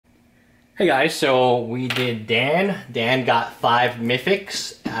Hey guys, so we did Dan. Dan got 5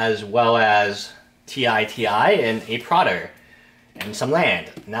 mythics as well as TITI and a Prodder and some land.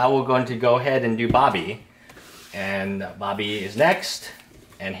 Now we're going to go ahead and do Bobby. And Bobby is next.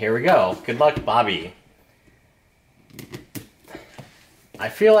 And here we go. Good luck, Bobby. I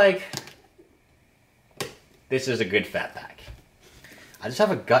feel like this is a good Fatpack. I just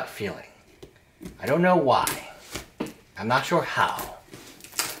have a gut feeling. I don't know why. I'm not sure how.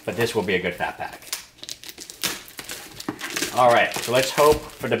 But this will be a good Fatpack. Alright, so let's hope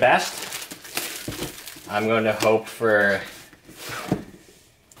for the best. I'm going to hope for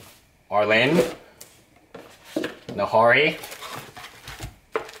Arlen, Nahari,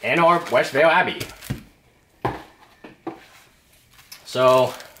 and or Westvale Abbey.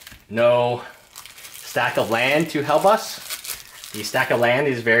 So, no stack of land to help us. The stack of land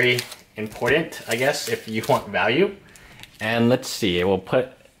is very important, I guess, if you want value. And let's see, we'll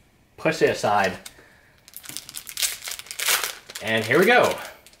push it aside. And here we go.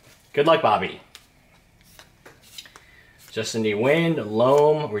 Good luck, Bobby. Just in the wind,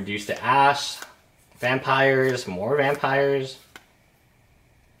 loam, reduce the ash, vampires, more vampires.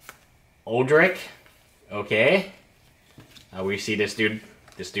 Oldrick, okay. We see this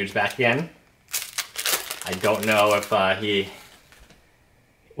dude's back again. I don't know if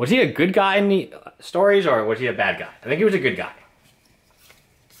was he a good guy in the stories or was he a bad guy? I think he was a good guy.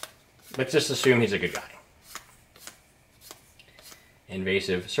 Let's just assume he's a good guy.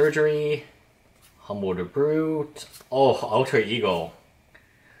 Invasive surgery, humble the brute. Oh, alter ego,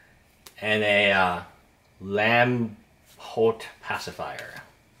 and a Lamholt pacifier.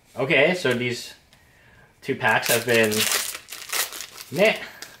 Okay, so these 2 packs have been meh,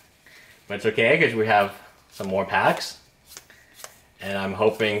 but it's okay because we have some more packs, and I'm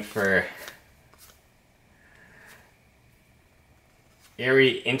hoping for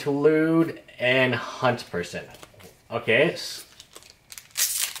Airy Interlude and Hunt Person. Okay,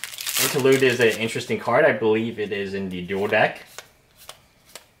 Interlude is an interesting card. I believe it is in the Duel deck.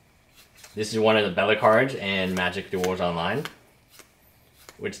 This is one of the better cards in Magic Duels Online,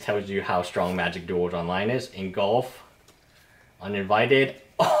 which tells you how strong Magic Duels Online is. Engulf, Uninvited.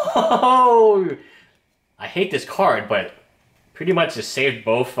 Oh! I hate this card, but pretty much it saved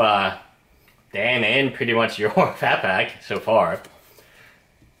both Dan and pretty much your Fatpack so far.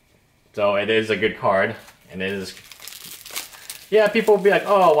 So it is a good card, and it is. Yeah, people will be like,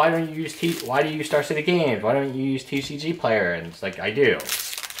 "Oh, why don't you use why do you use Star City Games? Why don't you use TCG Player?" And it's like, I do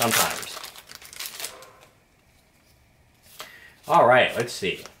sometimes. All right, let's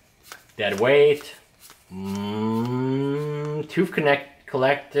see. Dead Weight, Tooth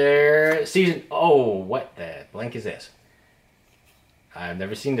Collector, Season. Oh, what the blank is this? I've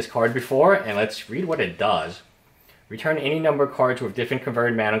never seen this card before, and let's read what it does. Return any number of cards with different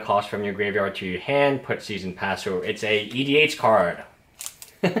converted mana cost from your graveyard to your hand. Put Season Pass. So it's a EDH card.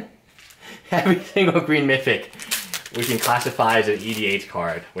 Every single green mythic we can classify as an EDH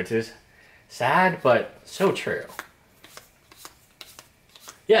card, which is sad but so true.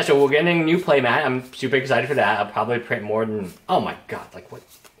 Yeah, so we're getting a new playmat. I'm super excited for that. I'll probably print more than. Oh my god! Like what?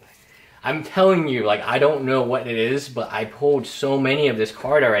 I'm telling you, like I don't know what it is, but I pulled so many of this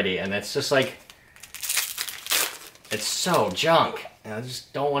card already, and it's just like. It's so junk, and I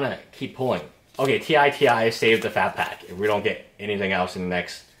just don't want to keep pulling. Okay, TITI saved the Fatpack. If we don't get anything else in the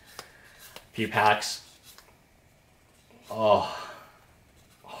next few packs. Oh,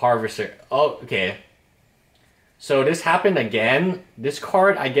 Harvester. Oh, okay. So this happened again. This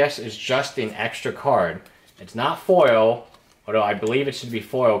card, I guess, is just an extra card. It's not foil, although I believe it should be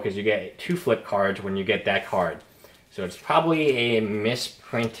foil because you get 2 flip cards when you get that card. So it's probably a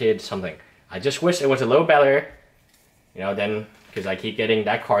misprinted something. I just wish it was a little better. You know, then, because I keep getting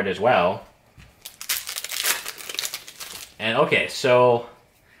that card as well. And okay, so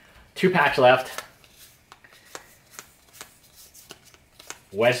 2 packs left.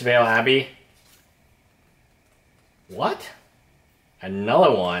 Westvale Abbey. What?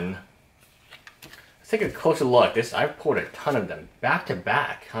 Another one. Let's take a closer look. I've pulled a ton of them. Back to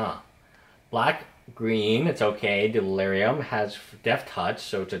back, huh? Black, green, it's okay. Delirium has Death Touch,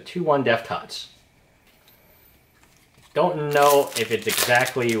 so it's a 2/1 Death Touch. Don't know if it's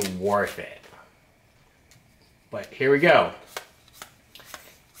exactly worth it. But here we go.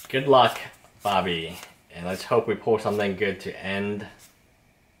 Good luck, Bobby. And let's hope we pull something good to end.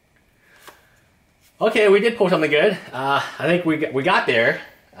 Okay, we did pull something good. I think we got there.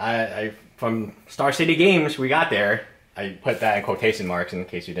 From Star City Games, we got there. I put that in quotation marks in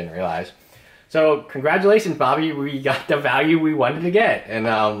case you didn't realize. So, congratulations, Bobby. We got the value we wanted to get. And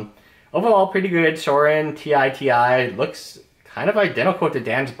overall, pretty good. Soren, TITI looks kind of identical to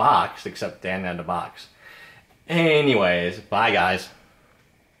Dan's box, except Dan had a box. Anyways, bye guys.